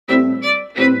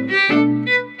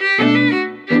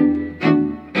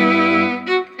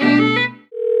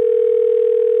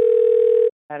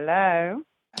Hello.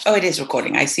 Oh, it is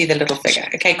recording. I see the little figure.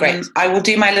 Okay, great. I will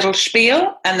do my little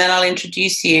spiel and then I'll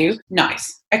introduce you.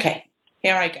 Nice. Okay,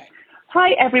 here I go.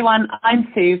 Hi, everyone. I'm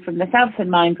Sue from the Southern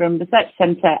Mind Room Research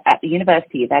Centre at the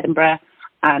University of Edinburgh,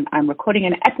 and I'm recording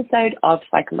an episode of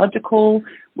Psychological,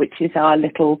 which is our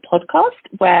little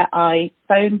podcast where I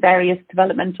phone various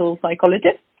developmental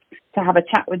psychologists to have a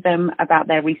chat with them about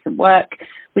their recent work.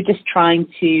 We're just trying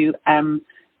to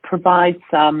provide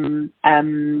some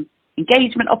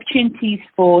engagement opportunities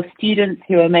for students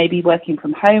who are maybe working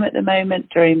from home at the moment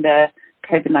during the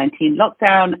COVID-19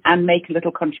 lockdown, and make a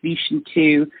little contribution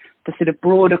to the sort of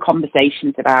broader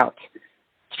conversations about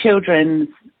children's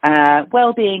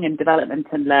well-being and development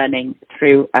and learning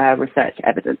through research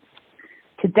evidence.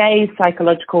 Today's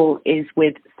Psychological is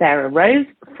with Sarah Rose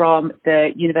from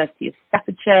the University of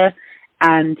Staffordshire,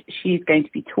 and she's going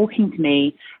to be talking to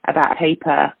me about a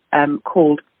paper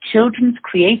called Children's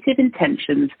Creative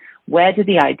Intentions, Where Do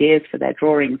the Ideas for Their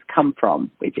Drawings Come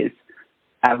From?, which is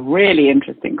a really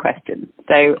interesting question.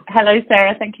 So, hello,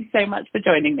 Sarah. Thank you so much for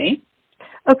joining me.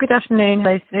 Oh, good afternoon,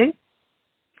 Lucy.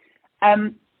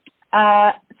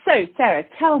 So, Sarah,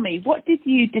 tell me, what did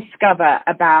you discover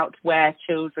about where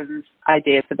children's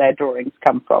ideas for their drawings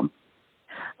come from?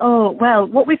 Oh, well,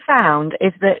 what we found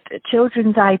is that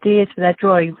children's ideas for their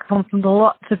drawings come from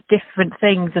lots of different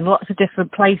things and lots of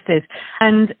different places.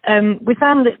 And we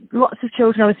found that lots of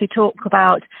children obviously talk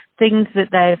about things that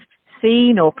they've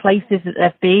seen or places that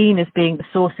they've been as being the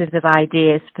sources of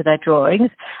ideas for their drawings.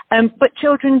 But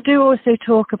children do also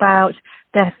talk about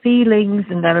their feelings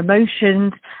and their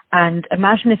emotions and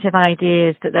imaginative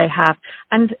ideas that they have.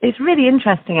 And it's really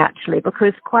interesting, actually,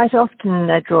 because quite often in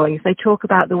their drawings, they talk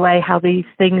about the way how these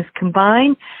things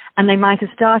combine, and they might have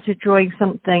started drawing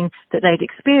something that they'd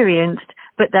experienced,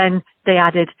 but then they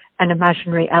added an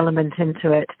imaginary element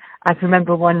into it. I can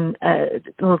remember one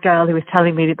little girl who was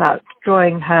telling me about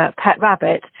drawing her pet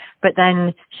rabbit, but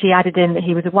then she added in that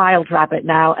he was a wild rabbit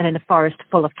now and in a forest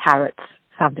full of carrots.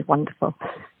 Sounded wonderful.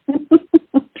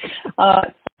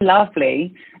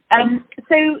 Lovely.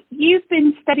 So you've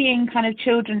been studying kind of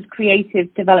children's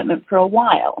creative development for a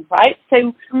while, right?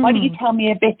 So why don't you tell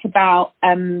me a bit about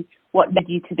what led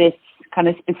you to this kind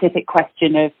of specific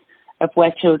question of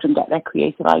where children get their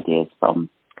creative ideas from?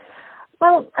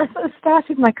 Well, I sort of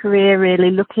started my career really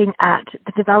looking at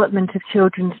the development of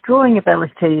children's drawing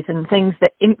abilities and things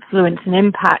that influence and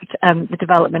impact the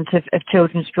development of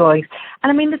children's drawings.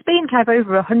 And I mean, there's been kind of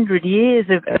over 100 years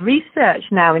of research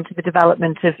now into the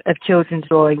development of children's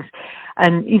drawings.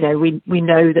 And, you know, we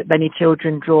know that many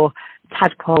children draw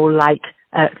tadpole-like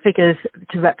figures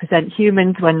to represent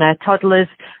humans when they're toddlers,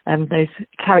 those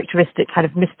characteristic kind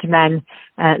of Mr. Men,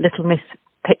 Little Miss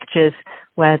pictures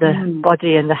where the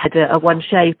body and the head are one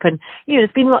shape. And, you know,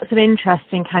 there's been lots of interest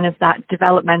in kind of that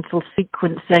developmental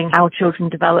sequencing, how children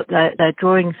develop their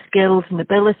drawing skills and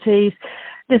abilities.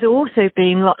 There's also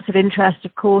been lots of interest,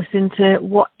 of course, into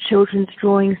what children's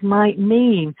drawings might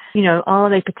mean. You know, are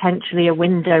they potentially a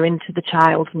window into the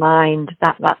child's mind,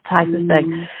 that type of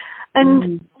thing.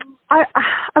 And I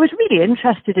was really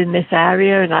interested in this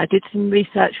area, and I did some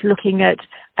research looking at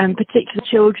particular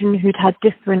children who'd had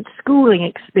different schooling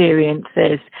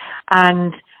experiences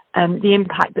and the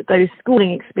impact that those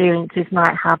schooling experiences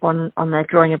might have on their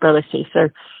drawing ability. So,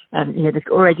 you know, there's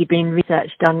already been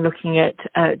research done looking at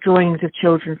drawings of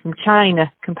children from China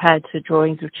compared to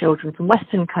drawings of children from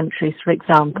Western countries, for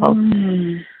example.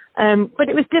 But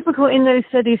it was difficult in those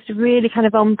studies to really kind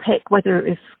of unpick whether it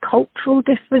was cultural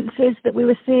differences that we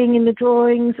were seeing in the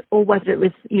drawings or whether it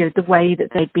was, you know, the way that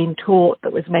they'd been taught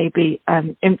that was maybe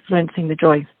influencing the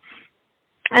drawings.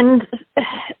 And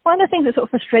one of the things that sort of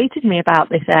frustrated me about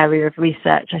this area of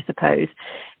research, I suppose,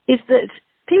 is that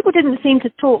people didn't seem to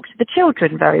talk to the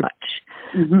children very much.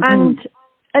 And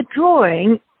a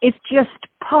drawing is just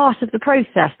part of the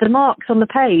process. The marks on the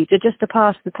page are just a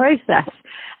part of the process.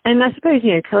 And I suppose,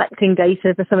 you know, collecting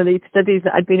data for some of these studies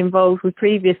that I'd been involved with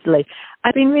previously,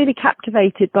 I've been really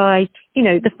captivated by, you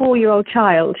know, the 4-year-old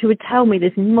child who would tell me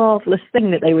this marvellous thing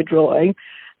that they were drawing.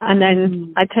 And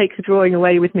then I'd take the drawing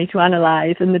away with me to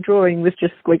analyse, and the drawing was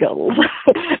just squiggles.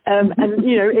 And,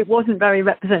 you know, it wasn't very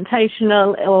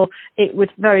representational, or it was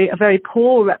a very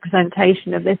poor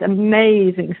representation of this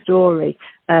amazing story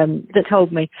that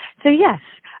told me. So, yes,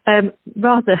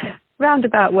 rather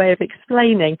roundabout way of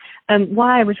explaining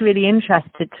why I was really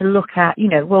interested to look at, you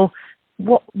know, well,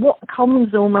 what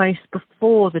comes almost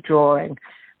before the drawing,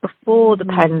 before the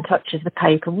pen touches the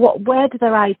paper? Where do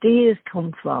their ideas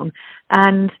come from?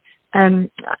 And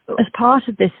as part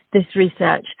of this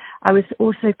research, I was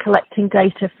also collecting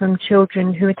data from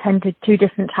children who attended two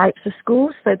different types of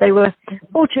schools. So they were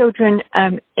all children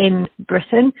in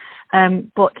Britain,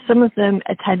 but some of them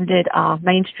attended our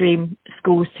mainstream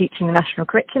schools teaching the national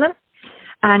curriculum,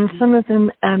 and some of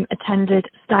them attended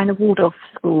Steiner Waldorf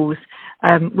schools,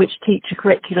 which teach a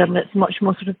curriculum that's much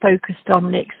more sort of focused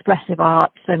on the expressive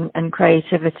arts and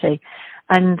creativity.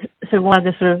 And so one of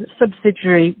the sort of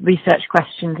subsidiary research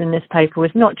questions in this paper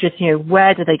was not just,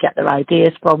 where do they get their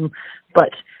ideas from,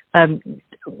 but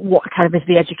what kind of is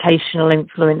the educational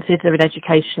influence? Is there an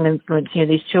educational influence?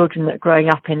 These children that are growing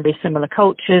up in these similar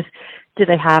cultures, do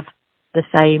they have the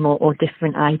same or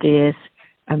different ideas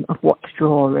of what to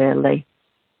draw, really?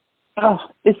 Oh,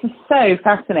 this is so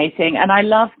fascinating. And I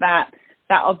love that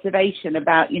observation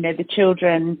about, the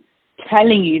children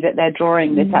telling you that they're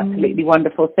drawing this absolutely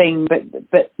wonderful thing,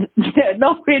 but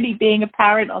not really being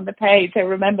apparent on the page. I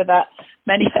remember that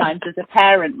many times as a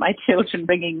parent, my children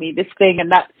bringing me this thing,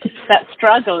 and that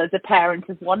struggle as a parent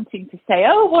is wanting to say,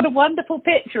 oh, what a wonderful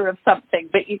picture of something,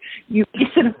 but you're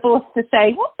sort of forced to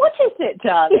say, what is it,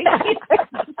 darling?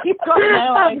 You've got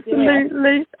no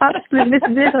idea. Absolutely. This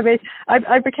is it. I mean,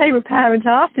 I became a parent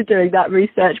after doing that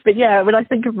research, but yeah, when I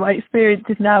think of my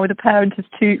experiences now with a parent of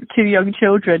two young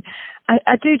children,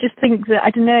 I do just think that, I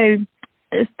don't know,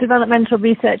 as developmental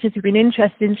researchers who've been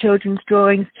interested in children's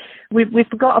drawings, we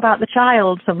forgot about the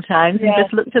child sometimes and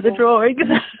just looked at the drawings.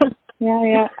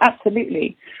 Yeah,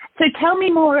 absolutely. So tell me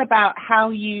more about how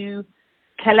you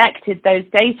collected those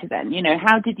data then.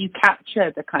 How did you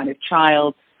capture the kind of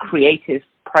child's creative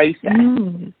process?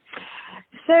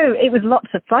 So it was lots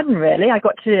of fun, really. I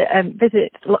got to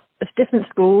visit lots of different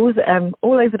schools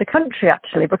all over the country,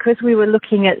 actually, because we were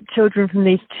looking at children from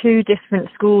these two different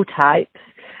school types.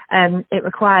 It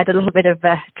required a little bit of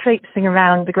traipsing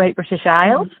around the Great British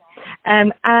Isles.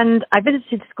 And I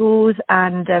visited schools,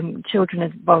 and children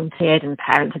had volunteered and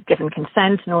parents had given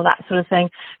consent and all that sort of thing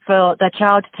for their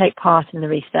child to take part in the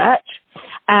research.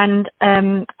 And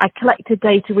I collected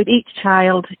data with each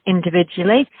child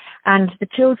individually, and the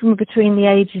children were between the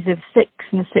ages of 6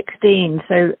 and 16,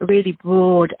 so a really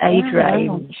broad age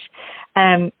range.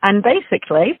 And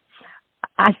basically,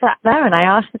 I sat there and I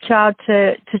asked the child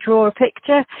to draw a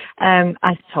picture.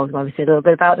 I told them obviously a little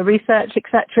bit about the research,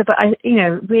 etc. But I,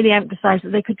 really emphasised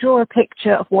that they could draw a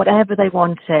picture of whatever they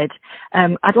wanted.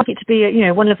 I'd like it to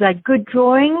be, one of their good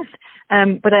drawings,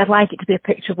 but I'd like it to be a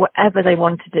picture of whatever they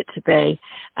wanted it to be.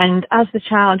 And as the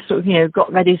child sort of,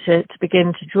 got ready to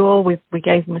begin to draw, we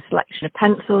gave them a selection of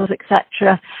pencils,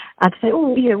 etc. I'd say,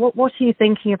 what are you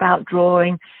thinking about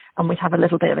drawing? And we'd have a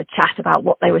little bit of a chat about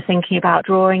what they were thinking about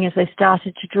drawing as they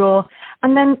started to draw.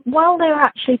 And then while they were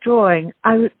actually drawing,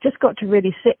 I just got to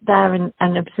really sit there and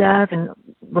observe and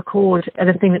record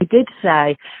anything that they did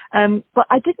say. But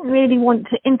I didn't really want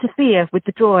to interfere with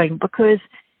the drawing, because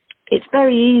it's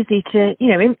very easy to,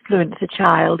 influence a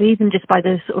child, even just by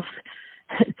the sort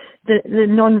of the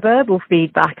non-verbal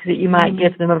feedback that you might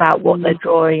give them about what they're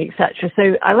drawing, etc.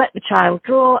 So I let the child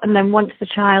draw, and then once the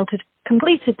child had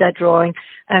completed their drawing,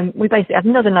 we basically had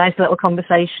another nice little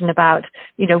conversation about,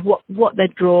 what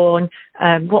they'd drawn,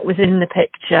 what was in the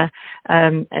picture,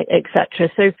 etc.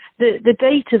 So the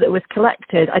data that was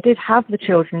collected, I did have the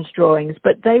children's drawings,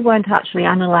 but they weren't actually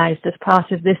analysed as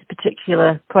part of this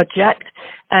particular project.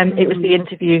 It was the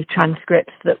interview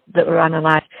transcripts that were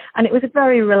analysed, and it was a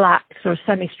very relaxed or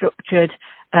semi-structured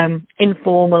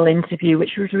informal interview,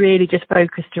 which was really just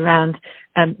focused around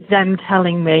them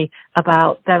telling me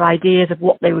about their ideas of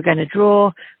what they were going to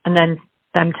draw, and then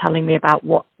them telling me about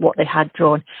what they had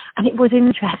drawn. And it was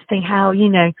interesting how,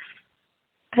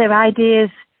 their ideas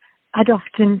had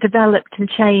often developed and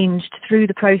changed through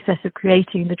the process of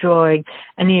creating the drawing.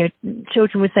 And,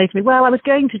 children would say to me, well, I was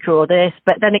going to draw this,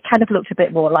 but then it kind of looked a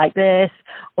bit more like this,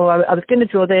 or I was going to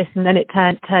draw this, and then it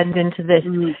turned into this.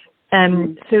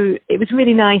 So it was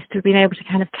really nice to have been able to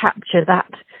kind of capture that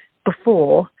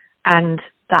before and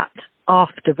that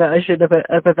after version of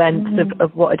events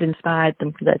of what had inspired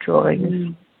them for their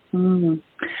drawings. And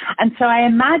so I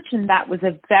imagine that was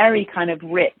a very kind of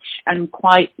rich and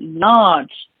quite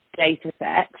large data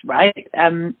set, right?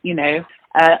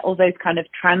 All those kind of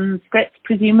transcripts,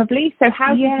 presumably. So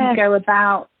how did you go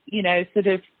about, sort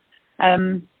of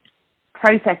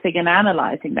processing and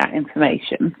analysing that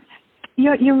information?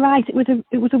 You're right.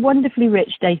 It was a wonderfully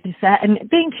rich data set, and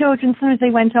being children, sometimes they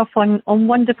went off on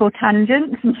wonderful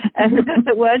tangents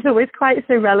that weren't always quite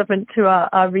so relevant to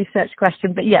our research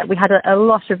question. But yeah, we had a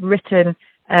lot of written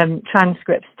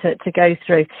transcripts to go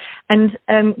through, and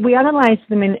we analysed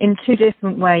them in two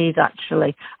different ways.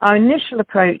 Actually, our initial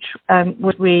approach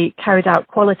was we carried out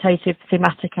qualitative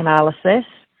thematic analysis,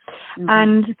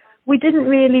 and we didn't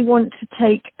really want to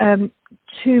take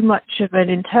too much of an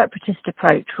interpretist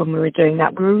approach when we were doing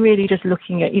that. We were really just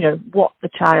looking at, what the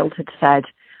child had said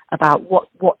about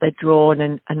what they'd drawn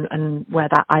and where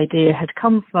that idea had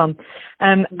come from.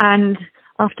 And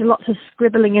after lots of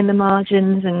scribbling in the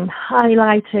margins and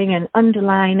highlighting and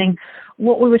underlining,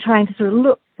 what we were trying to sort of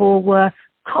look for were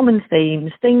common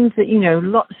themes, things that,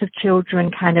 lots of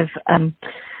children kind of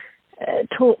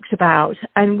talked about,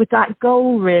 and with that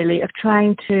goal really of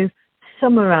trying to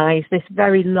summarise this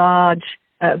very large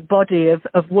body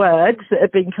of words that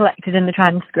have been collected in the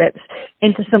transcripts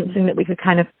into something that we could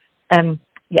kind of,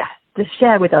 to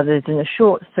share with others in a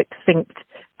short, succinct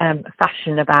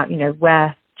fashion about,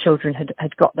 where children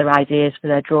had got their ideas for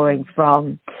their drawing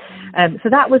from. So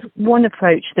that was one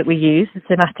approach that we used, the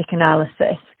thematic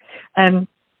analysis.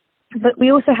 But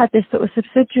we also had this sort of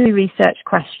subsidiary research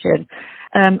question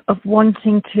of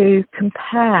wanting to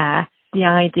compare the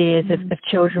ideas of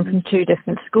children from two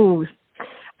different schools.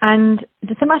 And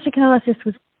the thematic analysis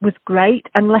was great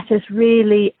and let us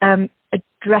really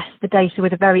address the data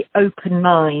with a very open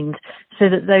mind, so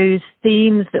that those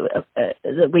themes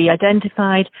that we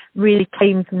identified really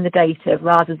came from the data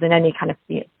rather than any kind of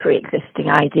pre-existing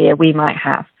idea we might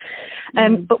have.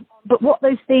 But what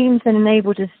those themes then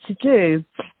enabled us to do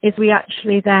is we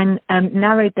actually then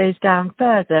narrowed those down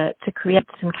further to create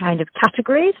some kind of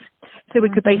categories. So we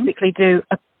could basically do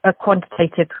a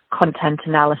quantitative content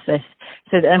analysis,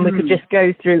 so that then we could just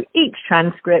go through each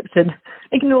transcript and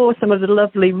ignore some of the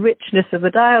lovely richness of the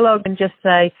dialogue and just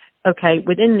say, okay,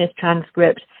 within this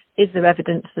transcript, is there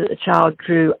evidence that the child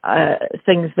drew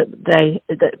things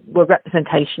that were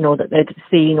representational, that they'd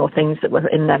seen, or things that were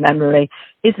in their memory?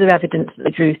 Is there evidence that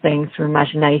they drew things from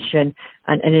imagination?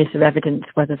 And is there evidence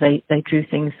whether they drew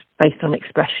things based on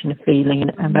expression of feeling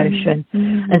and emotion?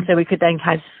 And so we could then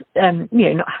kind of,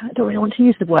 I don't really want to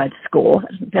use the word score.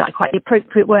 It doesn't feel like quite the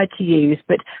appropriate word to use,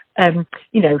 but,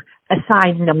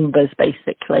 assign numbers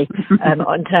basically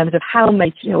in terms of how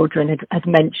many children had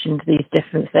mentioned these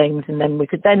different things. And then we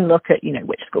could then look at,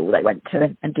 which school they went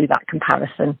to and do that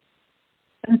comparison.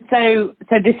 And so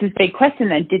this is a big question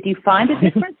then. Did you find a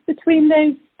difference between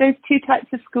those two types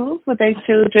of schools? Were those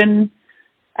children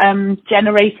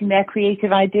generating their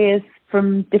creative ideas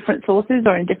from different sources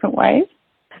or in different ways?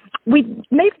 We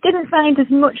maybe didn't find as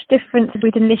much difference as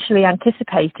we'd initially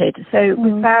anticipated. So we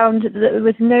found that there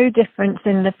was no difference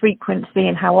in the frequency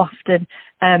and how often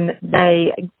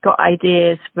they got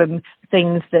ideas from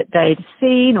things that they'd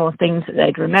seen or things that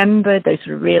they'd remembered, those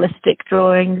sort of realistic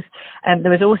drawings.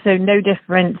 There was also no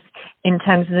difference in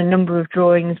terms of the number of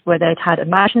drawings where they'd had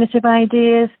imaginative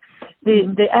ideas.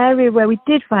 The area where we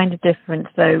did find a difference,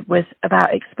 though, was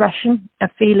about expression of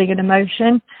feeling and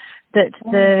emotion, that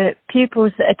the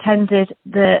pupils that attended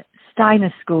the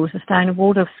Steiner schools, the Steiner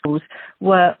Waldorf schools,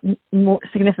 were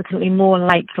significantly more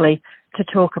likely to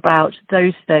talk about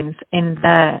those things in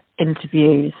their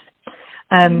interviews.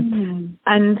 And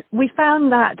we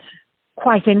found that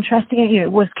quite interesting.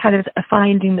 It was kind of a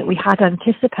finding that we had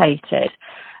anticipated.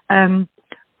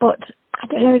 But I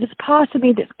don't know, there's part of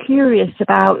me that's curious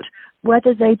about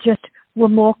whether they just were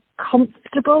more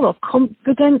comfortable or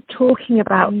confident talking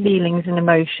about feelings and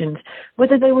emotions,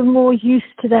 whether they were more used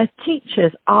to their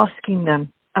teachers asking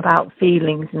them about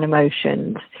feelings and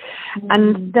emotions.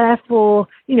 And therefore,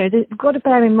 they've got to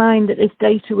bear in mind that this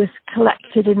data was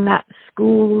collected in that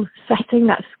school setting,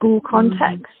 that school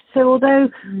context. So although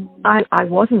I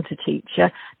wasn't a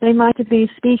teacher, they might have been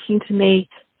speaking to me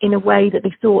in a way that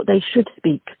they thought they should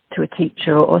speak to a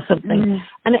teacher or something.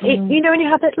 And when you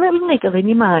have that little niggle in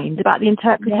your mind about the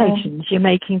interpretations you're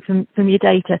making from your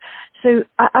data. So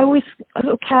I always a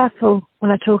little careful when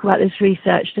I talk about this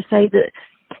research to say that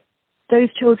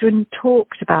those children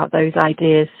talked about those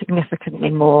ideas significantly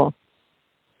more.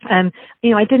 I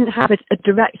didn't have a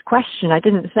direct question. I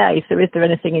didn't say, so is there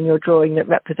anything in your drawing that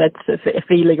represents a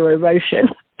feeling or emotion?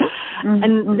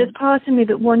 And there's part of me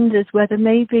that wonders whether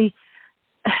maybe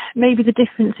the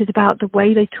difference is about the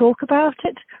way they talk about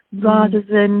it rather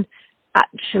than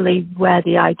actually where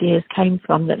the ideas came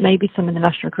from, that maybe some of the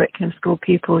national curriculum school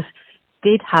pupils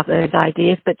did have those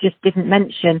ideas but just didn't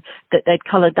mention that they'd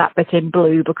coloured that bit in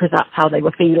blue because that's how they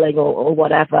were feeling or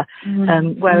whatever,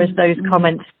 whereas those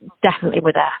comments definitely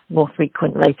were there more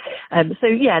frequently.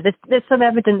 There's some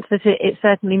evidence that it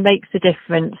certainly makes a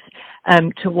difference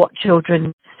to what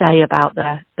children say about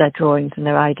their drawings and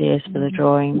their ideas for the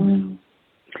drawings.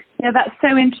 Yeah, that's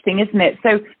so interesting, isn't it?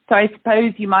 So I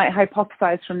suppose you might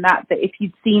hypothesize from that if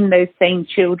you'd seen those same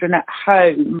children at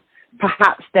home,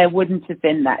 perhaps there wouldn't have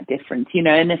been that difference, in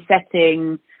a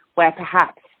setting where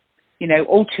perhaps,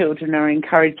 all children are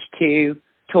encouraged to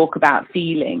talk about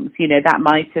feelings, that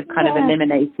might have kind of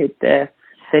eliminated the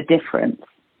difference.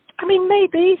 I mean,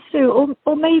 maybe, Sue,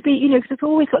 or maybe, because we've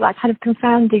always got that kind of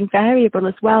confounding variable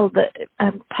as well, that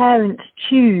parents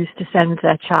choose to send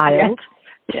their child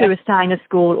to a Steiner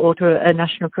school or to a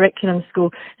national curriculum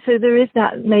school. So there is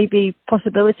that maybe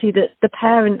possibility that the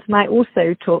parents might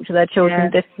also talk to their children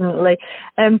differently.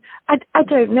 I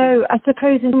don't know. I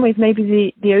suppose in some ways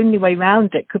maybe the only way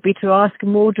around it could be to ask a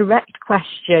more direct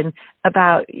question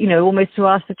about, almost to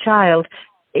ask the child,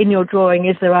 in your drawing,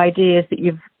 is there ideas that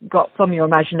you've got from your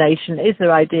imagination? Is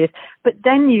there ideas? But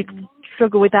then you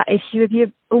struggle with that issue of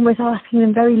you almost asking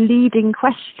them very leading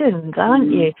questions, aren't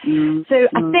you? So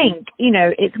I think,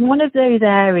 it's one of those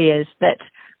areas that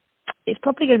it's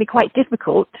probably going to be quite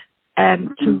difficult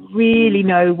to really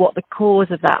know what the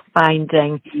cause of that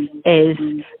finding is.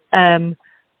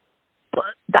 But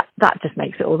that just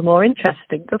makes it all the more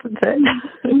interesting, doesn't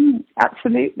it?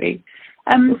 Absolutely.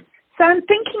 So I'm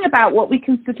thinking about what we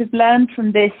can sort of learn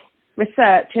from this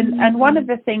research, and one of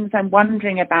the things I'm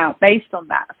wondering about, based on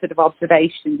that sort of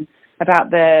observation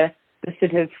about the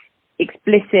sort of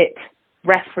explicit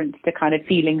reference to kind of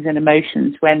feelings and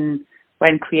emotions when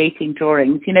creating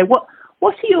drawings,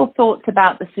 what are your thoughts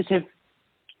about the sort of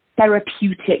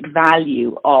therapeutic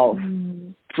value of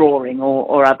drawing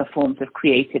or other forms of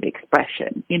creative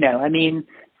expression? I mean,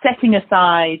 setting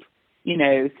aside,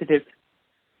 sort of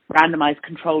randomized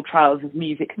controlled trials of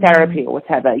music therapy or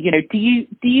whatever, do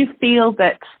you feel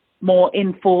that more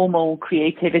informal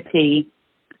creativity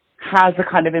has a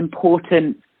kind of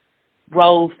important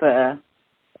role for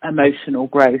emotional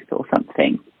growth or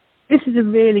something? This is a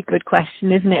really good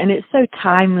question, isn't it? And it's so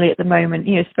timely at the moment,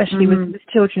 especially with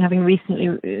children having recently,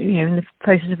 in the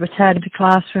process of returning to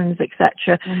classrooms,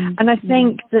 etc. And I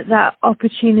think that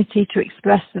opportunity to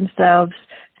express themselves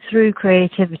through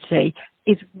creativity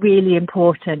is really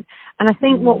important. And I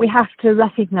think what we have to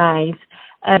recognise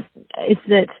is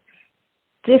that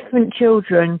different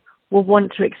children will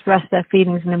want to express their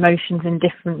feelings and emotions in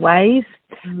different ways.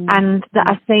 And that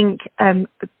I think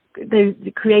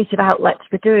the creative outlets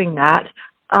for doing that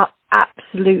are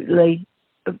absolutely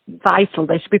vital.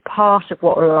 They should be part of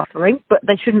what we're offering, but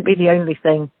they shouldn't be the only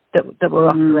thing that we're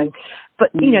offering. But,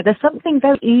 there's something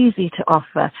very easy to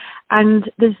offer. And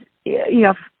there's,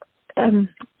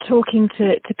 talking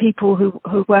to people who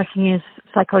are working as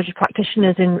psychology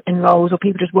practitioners in roles, or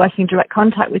people just working in direct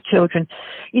contact with children,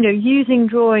 using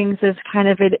drawings as kind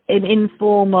of an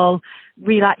informal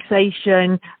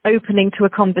relaxation, opening to a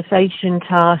conversation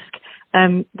task.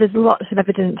 There's lots of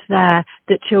evidence there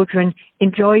that children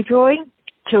enjoy drawing.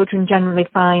 Children generally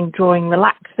find drawing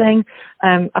relaxing.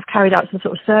 I've carried out some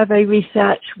sort of survey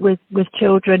research with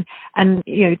children, and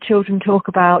children talk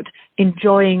about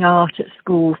enjoying art at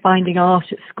school, finding art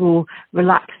at school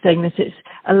relaxing, that it's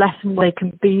a lesson where they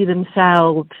can be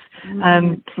themselves.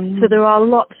 So there are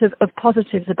lots of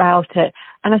positives about it,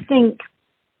 and I think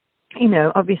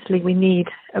obviously we need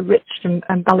a rich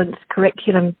and balanced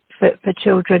curriculum for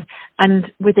children,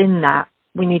 and within that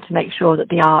we need to make sure that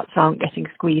the arts aren't getting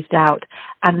squeezed out,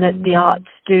 and that the arts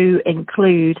do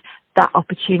include that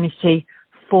opportunity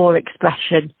for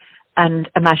expression and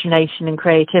imagination and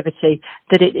creativity,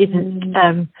 that it isn't,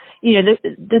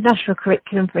 the national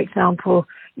curriculum, for example,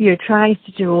 tries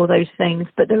to do all those things,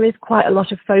 but there is quite a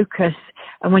lot of focus.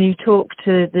 And when you talk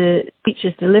to the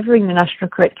teachers delivering the national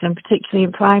curriculum, particularly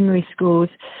in primary schools,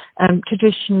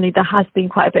 traditionally there has been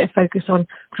quite a bit of focus on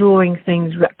drawing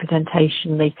things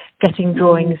representationally, getting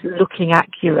drawings looking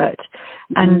accurate.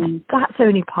 And that's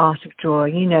only part of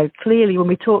drawing. Clearly when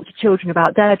we talk to children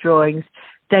about their drawings,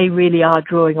 they really are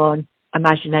drawing on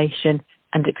imagination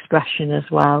and expression as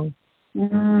well.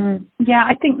 Yeah,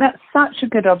 I think that's such a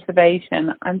good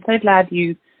observation. I'm so glad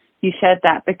you shared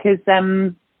that, because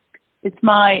it's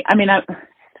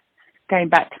going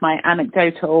back to my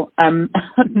anecdotal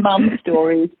mum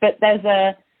stories, but there's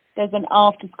an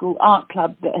after school art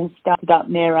club that has started up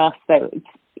near us, so it's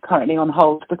currently on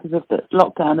hold because of the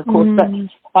lockdown, of course. But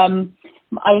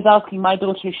I was asking my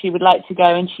daughter if she would like to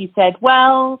go, and she said,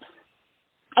 well,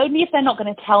 only if they're not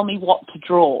going to tell me what to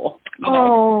draw.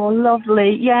 Oh,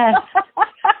 lovely. Yes.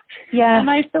 Yeah. And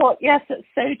I thought, yes, it's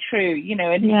so true,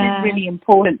 and it is really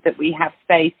important that we have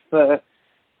space for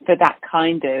that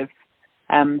kind of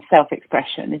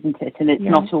self-expression, isn't it? And it's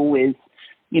not always,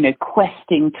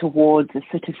 questing towards a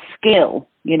sort of skill,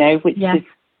 which is,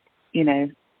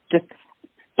 just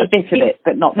a bit of it,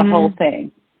 but not the whole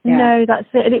thing. Yeah. No, that's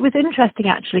it. And it was interesting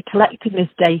actually collecting this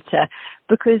data,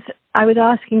 because I was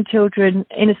asking children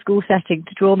in a school setting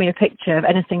to draw me a picture of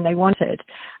anything they wanted.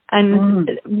 And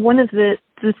one of the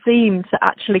the themes that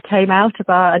actually came out of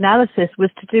our analysis was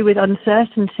to do with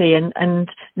uncertainty and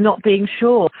not being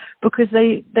sure, because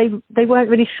they weren't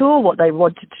really sure what they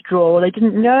wanted to draw, or they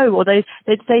didn't know, or they'd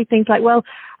say things like, well,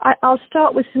 I'll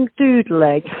start with some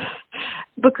doodling.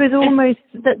 Because almost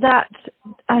that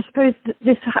I suppose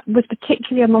this was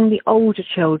particularly among the older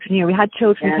children. You know, we had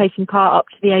children taking part up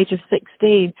to the age of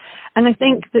 16, and I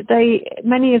think that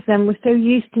many of them were so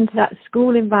used into that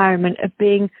school environment of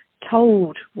being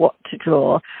told what to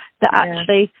draw that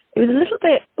actually it was a little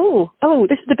bit,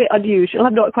 this is a bit unusual.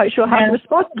 I'm not quite sure how to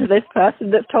respond to this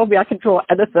person that's told me I can draw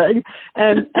anything.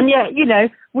 And yet, you know,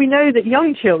 we know that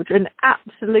young children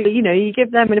absolutely, you know, you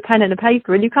give them a pen and a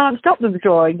paper and you can't stop them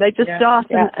drawing. They just start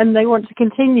and they want to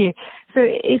continue. So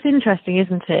it's interesting,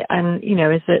 isn't it? And, you know,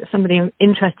 as somebody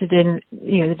interested in,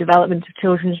 you know, the development of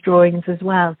children's drawings as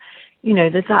well, you know,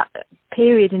 there's that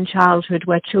period in childhood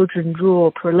where children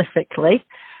draw prolifically.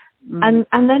 And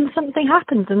then something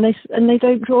happens and they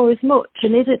don't draw as much.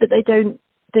 And is it that they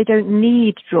don't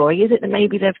need drawing? Is it that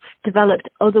maybe they've developed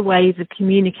other ways of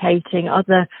communicating,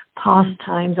 other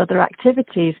pastimes, other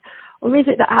activities? Or is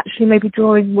it that actually maybe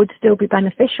drawing would still be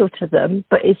beneficial to them,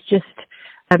 but it's just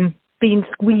being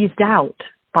squeezed out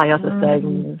by other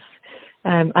things?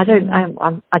 I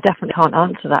definitely can't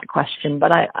answer that question,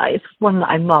 but it's one that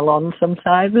I mull on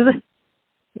sometimes.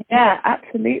 Yeah,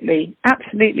 absolutely.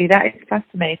 Absolutely. That is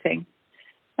fascinating.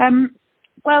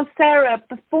 Well, Sarah,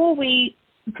 before we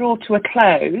draw to a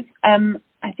close,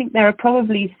 I think there are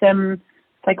probably some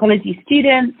psychology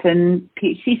students and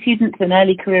PhD students and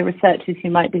early career researchers who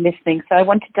might be listening. So I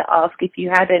wanted to ask if you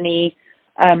had any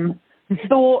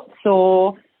thoughts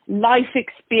or life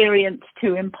experience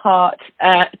to impart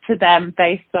to them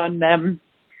based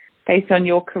on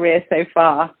your career so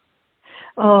far.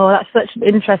 Oh, that's such an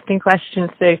interesting question,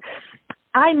 Sue.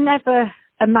 I never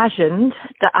imagined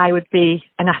that I would be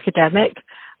an academic.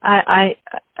 I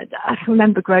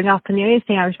remember growing up, and the only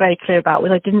thing I was very clear about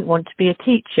was I didn't want to be a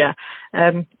teacher.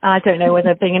 I don't know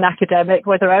whether being an academic,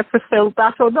 whether I fulfilled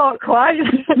that or not quite.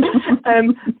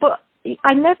 But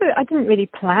I didn't really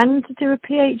plan to do a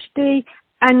PhD,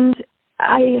 and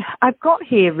I've got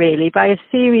here really by a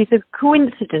series of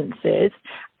coincidences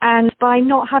and by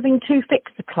not having to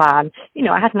fix a plan. You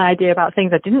know, I had an idea about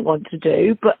things I didn't want to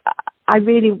do, but I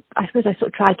suppose I sort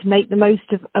of tried to make the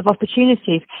most of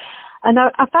opportunities. And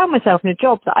I found myself in a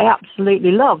job that I absolutely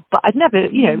loved, but I'd never,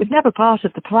 you know, it was never part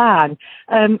of the plan.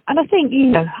 And I think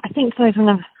sometimes when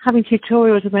I'm having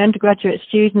tutorials with my undergraduate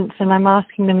students and I'm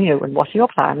asking them, you know, and what are your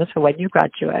plans for when you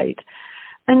graduate?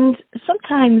 And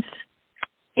sometimes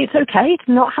it's okay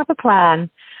to not have a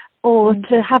plan, or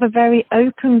to have a very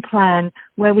open plan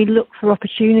where we look for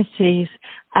opportunities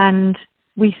and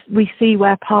we see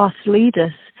where paths lead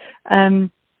us. And,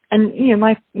 you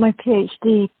know, my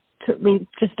PhD took me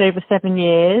just over 7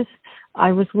 years.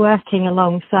 I was working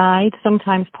alongside,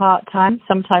 sometimes part-time,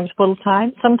 sometimes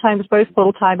full-time, sometimes both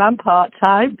full-time and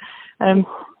part-time.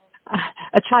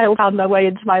 A child found their way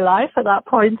into my life at that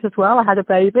point as well. I had a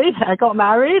baby. I got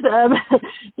married.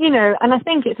 You know, and I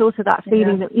think it's also that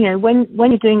feeling that, you know, when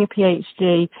you're doing a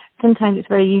PhD, sometimes it's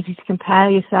very easy to compare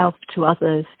yourself to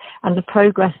others and the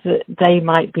progress that they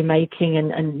might be making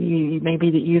and you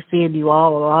maybe that you feel you are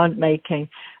or aren't making.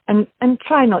 And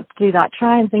try not to do that.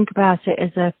 Try and think about it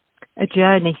as a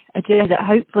journey that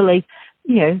hopefully,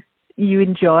 you know, you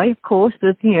enjoy. Of course,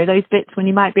 there's, you know, those bits when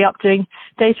you might be up doing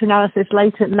data analysis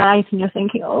late at night and you're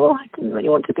thinking, oh, I didn't really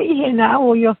want to be here now,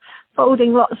 or you're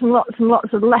folding lots and lots and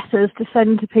lots of letters to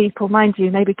send to people. Mind you,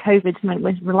 maybe COVID's meant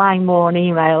we're relying more on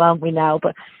email, aren't we now?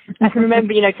 But I can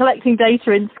remember, you know, collecting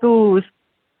data in schools,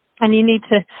 and you need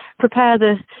to prepare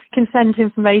the consent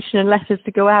information and letters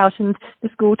to go out, and the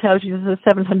school tells you there's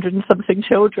 700 and something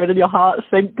children, and your heart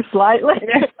sinks slightly.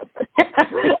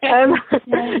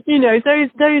 You know,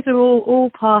 those are all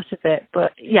part of it.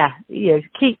 But yeah, you know,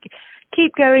 keep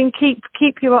going,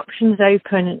 keep your options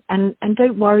open, and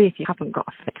don't worry if you haven't got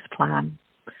a fixed plan.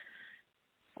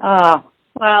 Oh,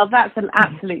 well, that's an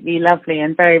absolutely lovely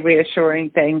and very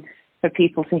reassuring thing for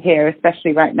people to hear,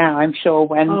 especially right now, I'm sure,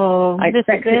 when I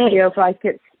expect it feels like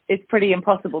it's pretty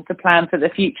impossible to plan for the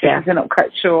future because you're not quite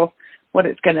sure what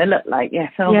it's going to look like.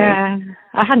 Yes, I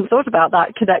hadn't thought about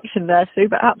that connection there, Sue,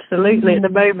 but absolutely, at the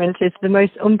moment it's the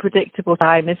most unpredictable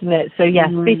time, isn't it? So yes,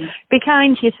 be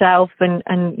kind to yourself and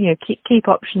you know, keep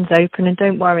options open, and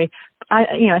don't worry.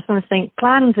 I sometimes think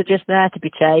plans are just there to be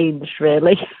changed,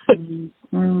 really.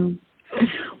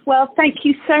 Well, thank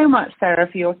you so much, Sarah,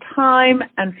 for your time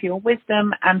and for your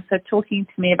wisdom and for talking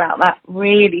to me about that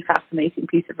really fascinating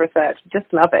piece of research. I just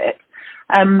love it.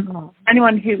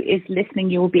 Anyone who is listening,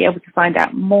 you will be able to find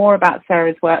out more about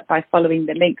Sarah's work by following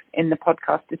the links in the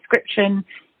podcast description,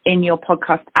 in your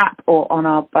podcast app, or on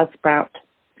our Buzzsprout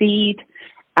feed.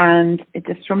 And it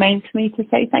just remains for me to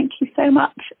say thank you so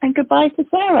much and goodbye to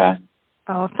Sarah.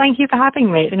 Oh, thank you for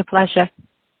having me. It's been a pleasure.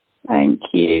 Thank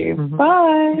you. Mm-hmm.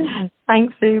 Bye.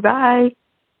 Thanks, Sue. Bye.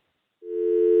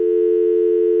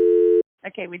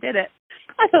 Okay, we did it.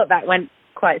 I thought that went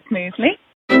quite smoothly.